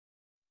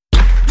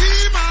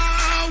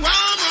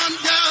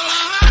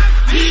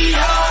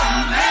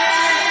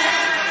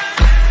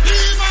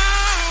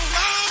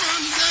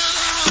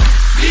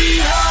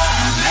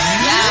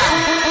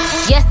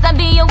I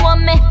be your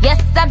woman.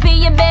 Yes, I be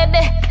your baby.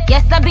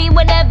 Yes, I be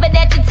whatever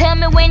that you tell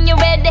me when you're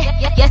ready.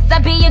 Yes,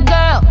 I be your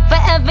girl,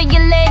 forever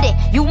your lady.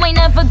 You ain't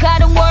never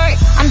gotta worry,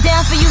 I'm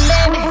down for you,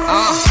 baby.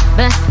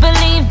 Best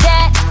believe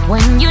that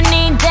when you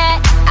need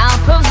that, I'll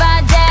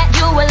provide that.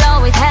 You will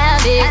always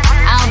have it.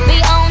 I'll be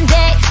on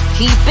deck,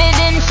 keep it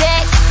in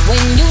check.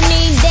 When you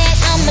need that,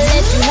 I'ma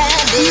let you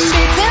have it.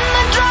 Beatin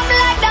the drum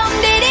like dum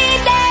diddy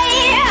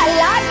day. I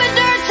like the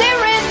dirty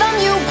rhythm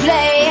you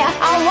play.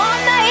 I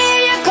wanna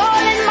hear you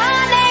calling my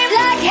name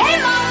like, hey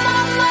mama,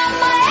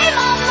 mama, hey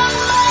mama,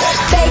 mama.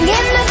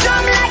 Banging the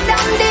drum like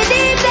dum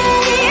diddy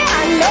day.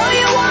 I know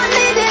you want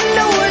it in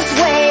the worst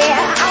way.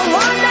 I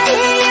wanna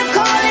hear you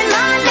calling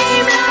my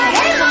name like,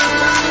 hey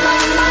mama,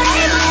 mama,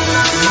 hey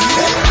mama,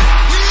 mama.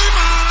 Be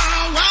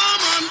my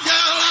woman,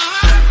 girl.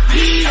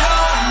 Be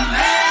your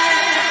man.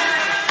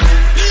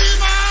 Be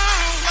my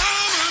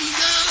woman,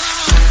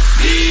 girl.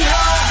 Be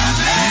your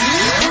man.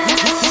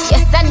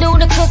 Yes, I do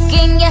the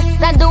cooking, yes,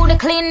 I do the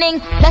cleaning.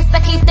 Plus I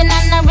keep the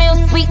nana real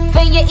sweet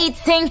for your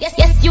eating. Yes,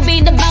 you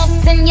be the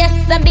boss and yes,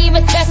 I be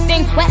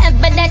respecting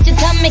whatever that you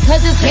tell me,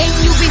 cause it's game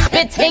you be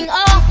spitting.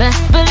 Oh, best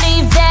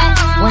believe that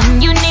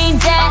when you need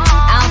that,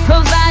 I'll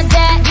provide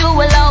that. You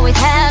will always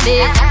have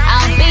it.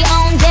 I'll be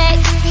on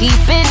deck, keep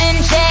it in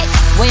check.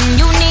 When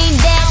you need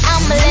that,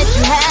 I'ma let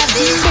you have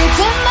it.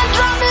 Beatin the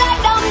drum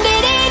like dum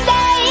diddy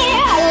day.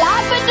 I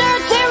like the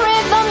dirty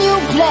rhythm you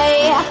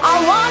play. I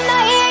wanna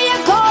hear you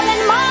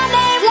calling my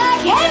name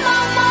like, hey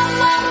mama,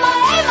 mama,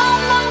 hey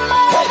mama,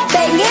 mama.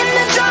 Banging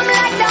the drum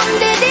like dum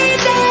diddy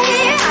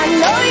day. I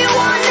know you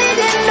want it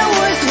in the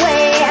worst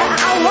way.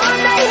 I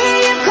wanna hear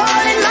you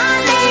calling my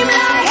name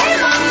like, hey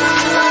mama,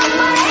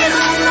 mama, hey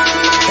mama,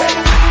 mama.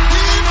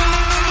 Be my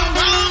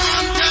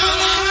woman, girl.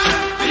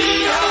 Be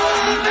your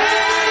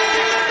man.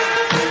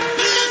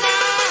 Be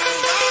my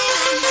woman,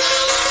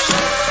 girl.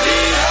 Be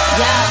your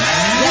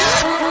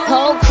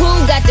Whole crew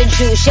got the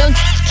juice, yo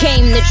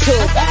came the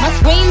truth. My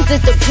screams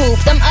is the proof,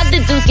 them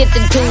other dudes get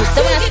the deuce.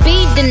 So when I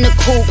speed in the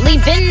coupe,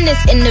 leaving this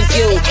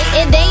interview,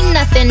 it ain't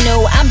nothing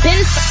new, I've been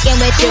fucking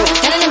with you.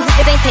 None of them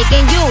niggas ain't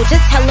taking you,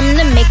 just tell them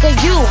to make a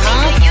you,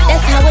 huh?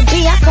 That's how it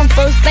be, I come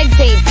first like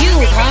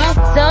debut, huh?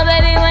 So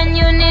baby, when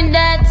you need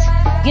that,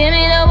 give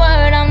me the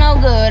word, I'm no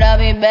good,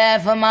 I'll be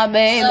bad for my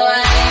baby.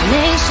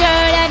 Make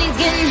sure that he's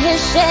getting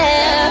his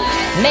share.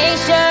 Make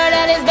sure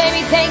that his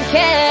baby take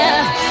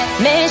care.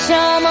 Make sure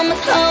I'm on my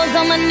toes,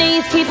 on my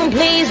knees, keep him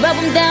please, rub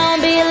him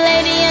down, be a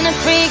lady and a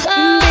freak.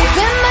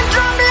 Beatin the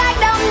drum like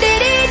dum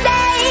diddy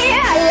day.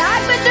 I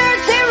like the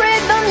dirty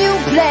rhythm you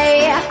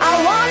play. I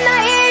wanna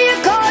hear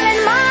you calling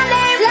my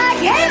name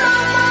like, hey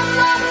mama,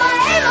 mama,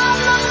 hey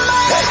mama,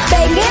 mama.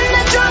 Banging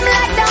the drum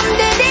like dum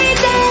diddy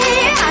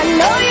day. I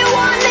know you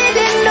want it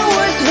in the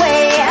worst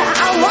way.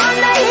 I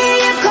wanna hear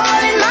you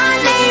calling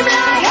my name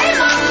like, hey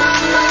mama,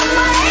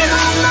 mama, hey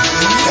mama,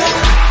 mama.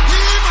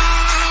 Be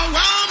my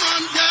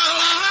woman,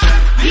 girl.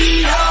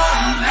 Be your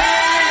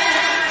man.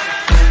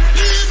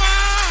 Be my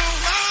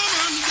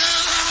woman,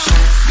 girl.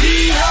 Be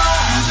your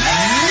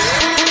man.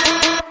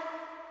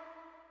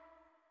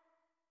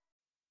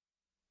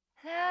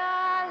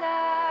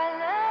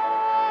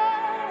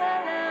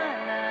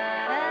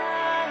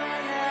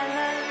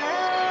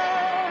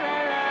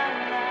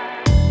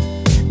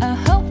 A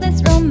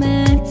hopeless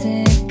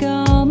romantic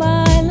all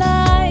my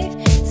life,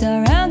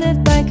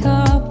 surrounded by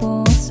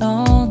couples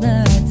all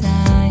the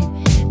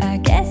time. I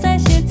guess I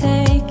should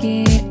take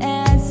it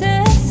as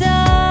a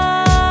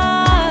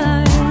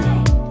sign.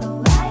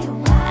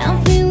 I'm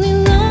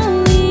feeling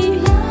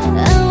lonely.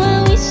 Oh,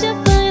 I wish I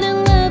find a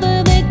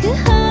lover that could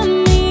help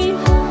me.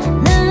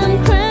 Now I'm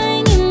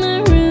crying in my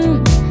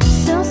room,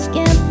 so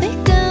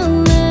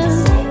skeptical,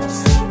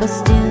 but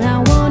still I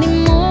want it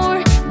more,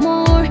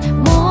 more,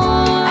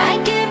 more. I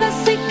gave a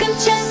second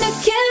chance to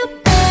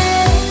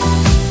Cupid,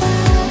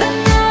 but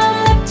now I'm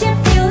left here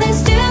feeling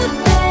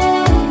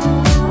stupid.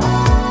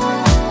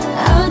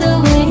 Oh, the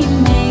way he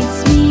makes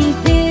me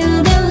feel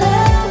that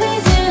love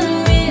isn't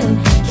real.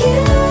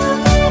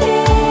 Cupid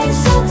is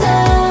so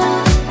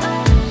dumb.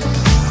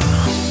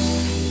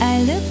 I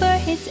look for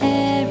his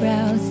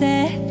arrows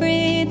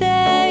every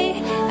day.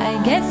 I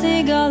guess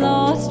he got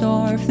lost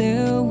or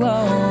flew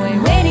away.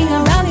 Waiting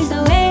around is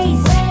a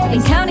waste,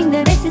 and counting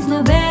the days since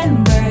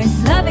November.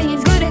 His loving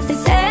is good as they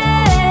say.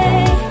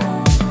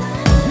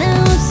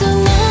 Now I'm so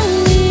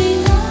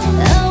lonely.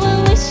 Oh, I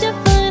wish I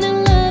find a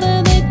lover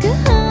that could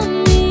help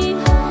me.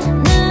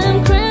 Now I'm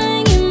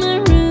crying in my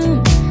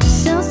room,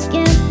 so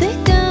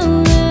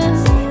skeptical,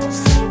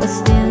 but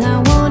still I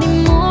want it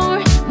more,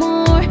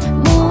 more,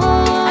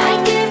 more. I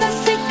gave a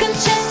second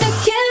chance to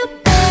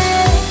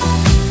Cupid,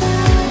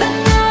 but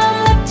now I'm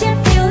left here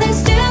feeling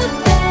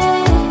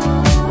stupid.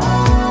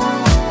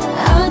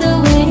 Oh, the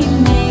way he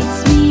makes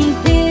me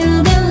feel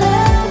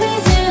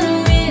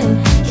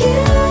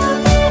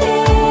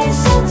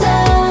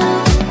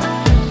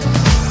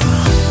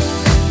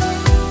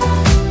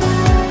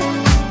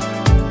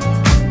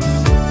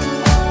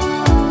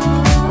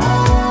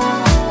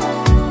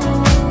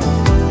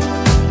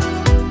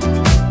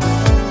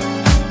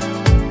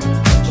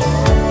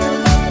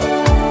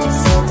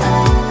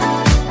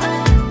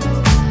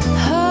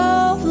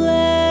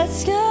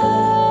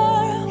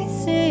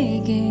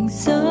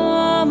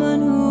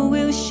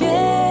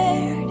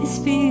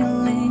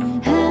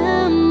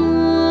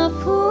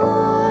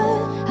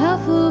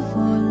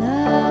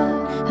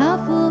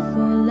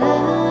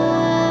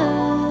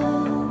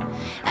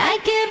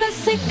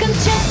second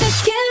chance to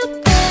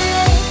Cupid,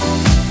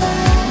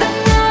 but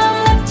now I'm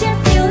left here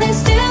feeling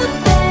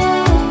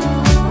stupid.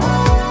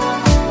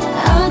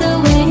 All the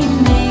way he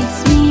makes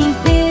me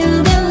feel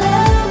that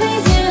love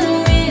isn't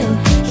real.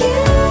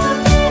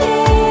 Cupid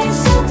is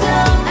so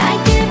dumb. I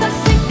give a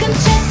second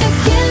chance to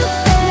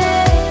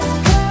Cupid,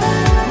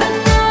 but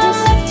now I'm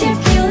left here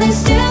feeling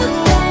stupid.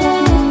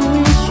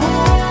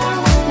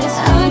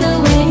 All the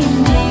way he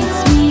makes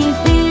me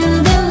feel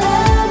that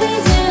love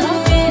isn't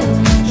real.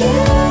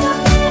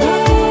 Cupid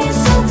is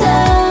so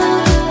dumb.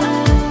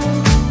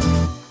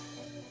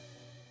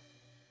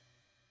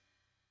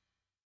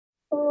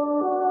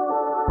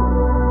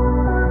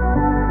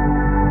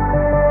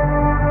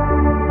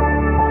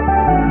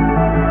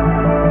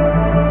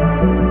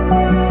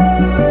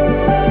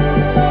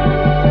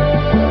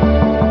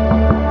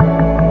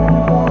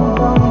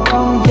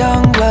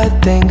 Young blood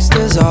thinks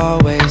there's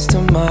always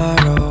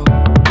tomorrow.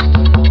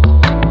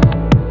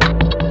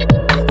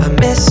 I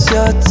miss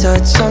your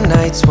touch on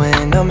nights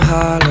when I'm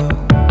hollow.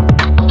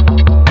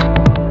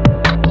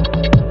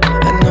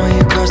 I know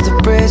you crossed the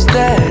bridge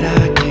that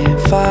I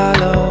can't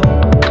follow.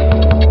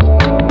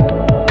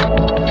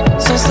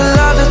 Since the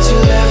love that you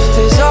left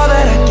is all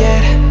that I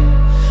get,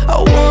 I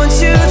want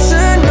you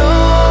to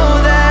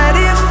know that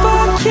if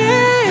I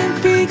can't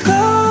be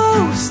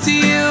close to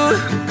you,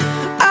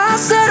 I'll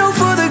settle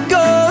for the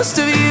ghost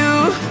of you.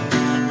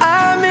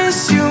 I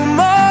miss you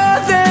more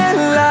than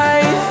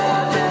life.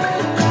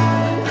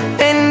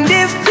 And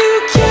if you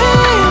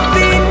can't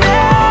be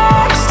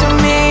next to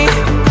me,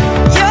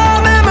 your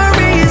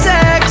memory is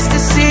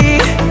ecstasy.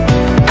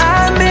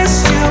 I miss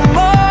you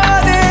more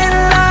than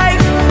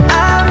life.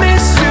 I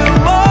miss you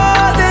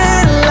more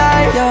than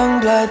life. Young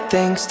blood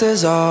thinks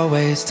there's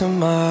always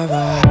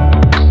tomorrow.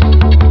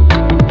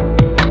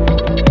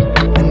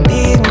 I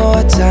need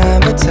more time,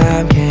 but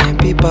time can't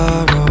be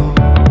borrowed.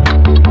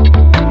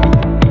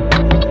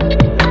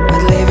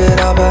 I'd leave it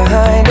all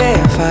behind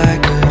if I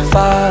could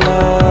follow.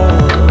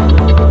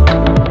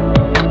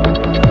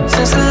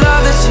 Since the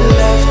love that you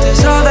left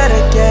is all that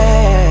I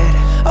get,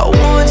 I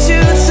want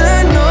you to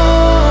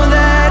know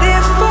that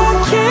if I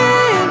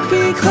can't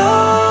be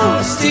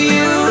close to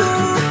you,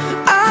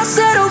 I'll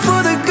settle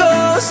for the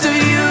ghost of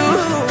you.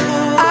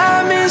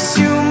 I miss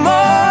you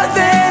more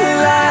than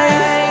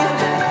life.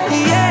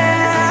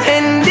 Yeah.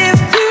 And if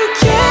you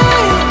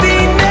can't be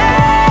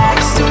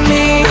next to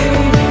me,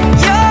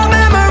 your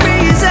memory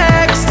is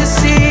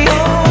ecstasy.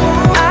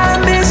 I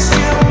miss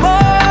you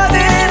more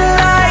than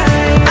life.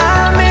 I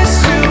miss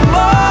you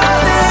more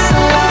than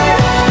life.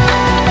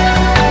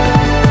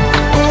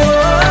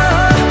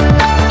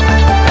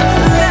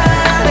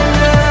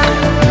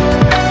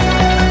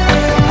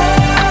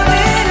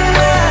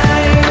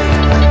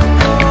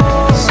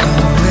 So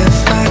if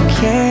I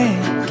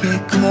can't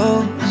get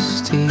close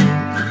to you,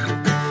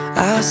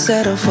 I'll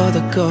settle for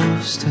the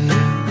ghost of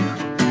you.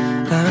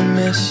 I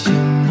miss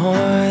you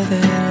more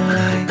than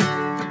life.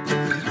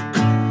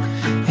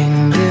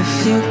 And if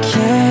you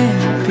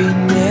can't be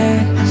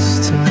next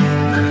to me,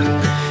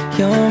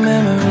 your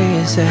memory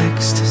is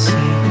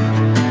ecstasy.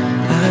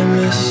 I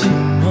miss you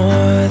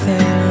more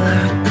than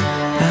life.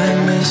 I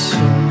miss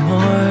you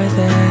more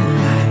than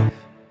life.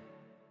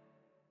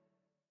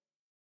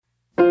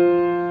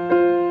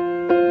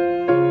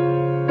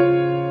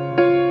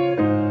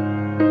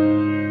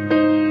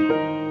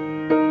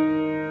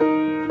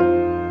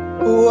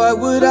 What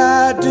would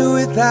I do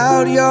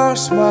without your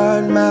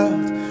smart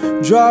mouth?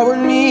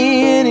 Drawing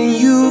me in and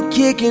you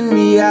kicking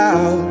me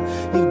out.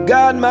 You've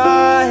got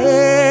my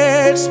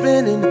head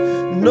spinning,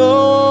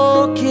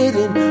 no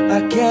kidding.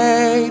 I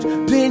can't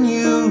pin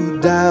you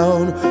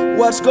down.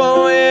 What's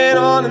going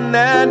on in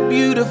that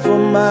beautiful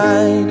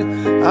mind?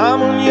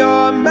 I'm on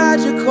your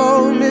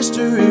magical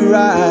mystery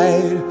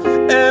ride,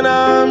 and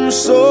I'm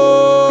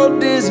so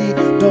dizzy,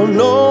 don't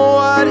know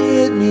what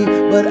hit me,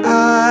 but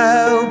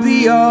I'll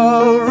be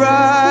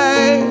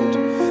alright.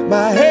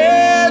 My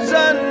head's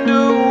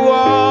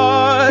underwater,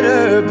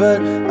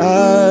 but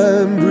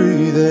I'm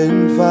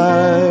breathing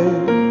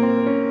fine.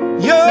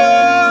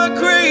 You're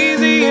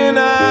crazy and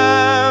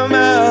I'm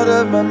out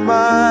of my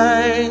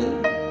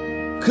mind,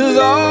 'cause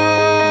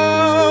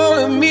all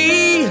of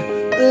me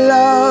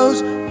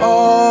loves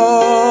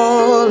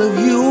all of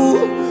you.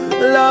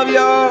 Love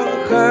your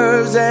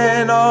curves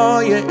and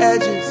all your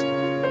edges,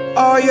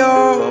 all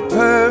your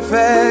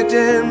perfect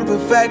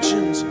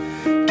imperfections.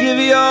 Give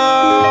your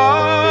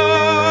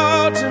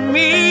all to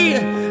me,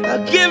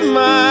 I'll give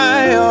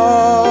my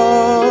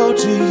all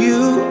to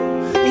you.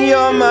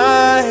 You're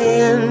my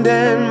end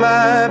and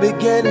my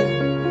beginning.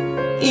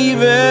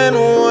 Even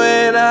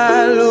when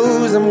I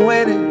lose, I'm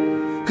winning,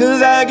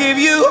 'cause I give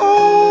you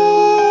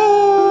all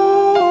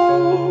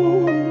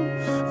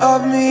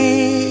of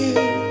me,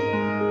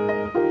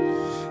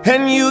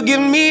 and you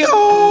give me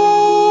all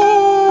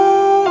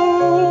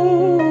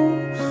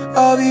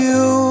of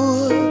you.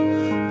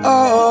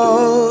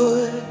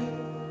 Oh,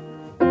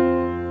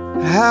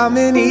 how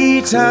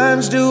many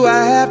times do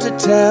I have to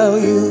tell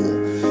you?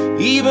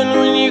 Even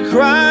when you're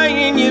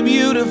crying, you're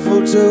beautiful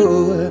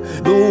too.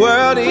 The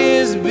world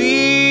is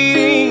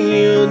beating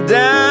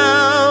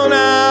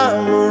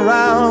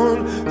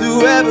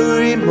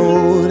every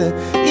mood.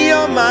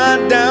 You're my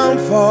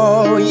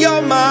downfall,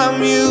 you're my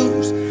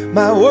muse,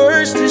 my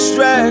worst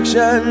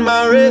distraction,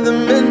 my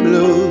rhythm and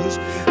blues.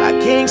 I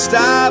can't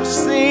stop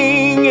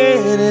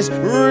singing, it's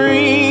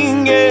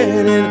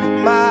ringing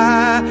in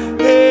my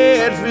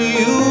head for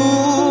you.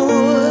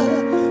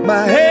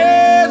 My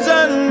head's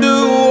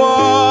underwater,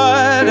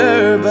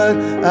 but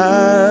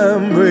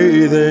I'm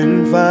breathing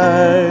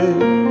fine.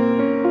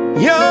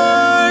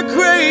 You're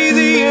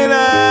crazy and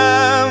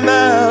I'm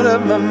out of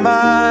my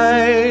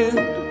mind.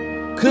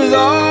 'Cause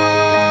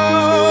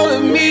all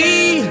of me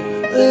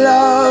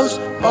loves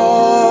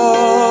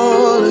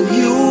all of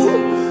you.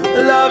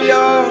 Love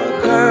your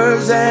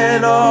curves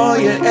and all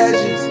your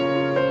edges,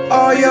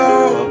 all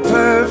your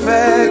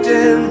perfect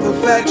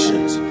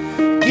imperfections.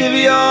 Give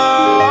your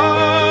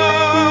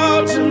all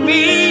to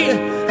me,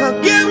 I'll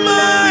give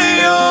my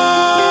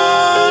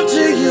all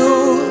to you.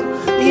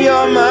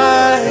 You're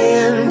my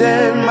end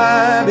and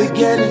my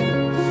beginning.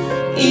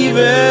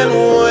 Even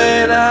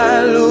when I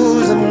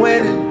lose, I'm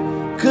winning.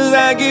 'Cause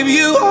I give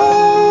you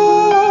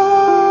all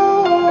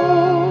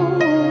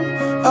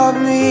of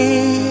me,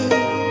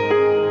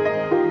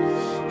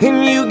 and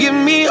you give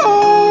me all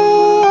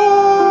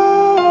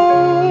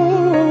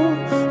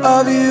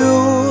of you.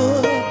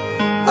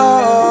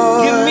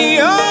 Oh, give me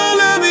all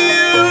of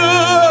you.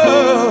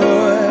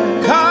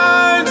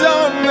 Cards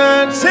on the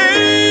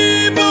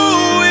table,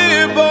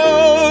 we're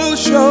both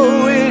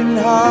showing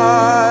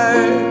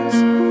hearts,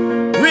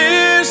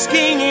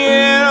 risking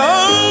it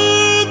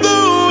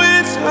although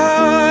it's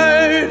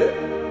hard.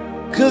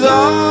 'Cause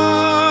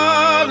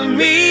all of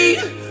me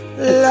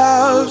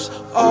loves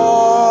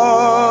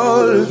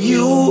all of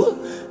you.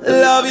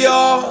 Love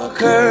your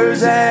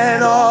curves and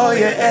all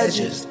your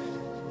edges,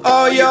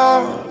 all your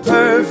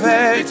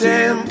perfect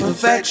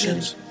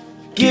imperfections.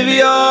 Give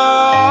your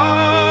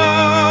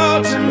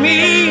all to me,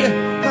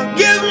 I'll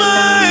give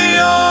my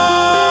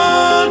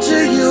all to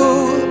you.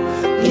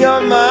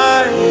 You're my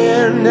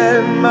end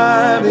and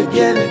my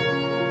beginning.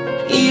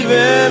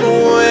 Even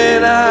when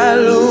I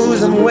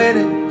lose, I'm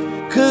winning.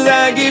 'Cause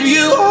I give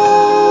you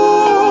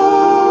all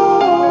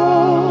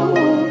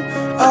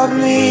of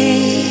me,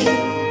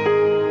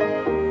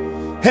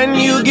 and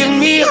you give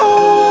me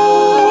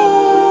all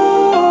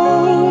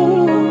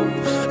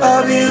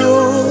of you.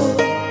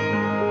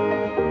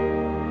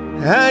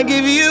 I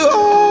give you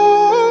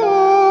all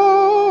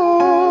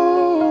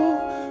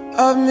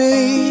of me,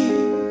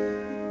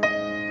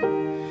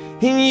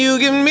 and you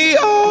give me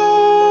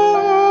all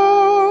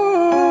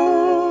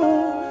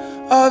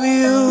of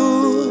you.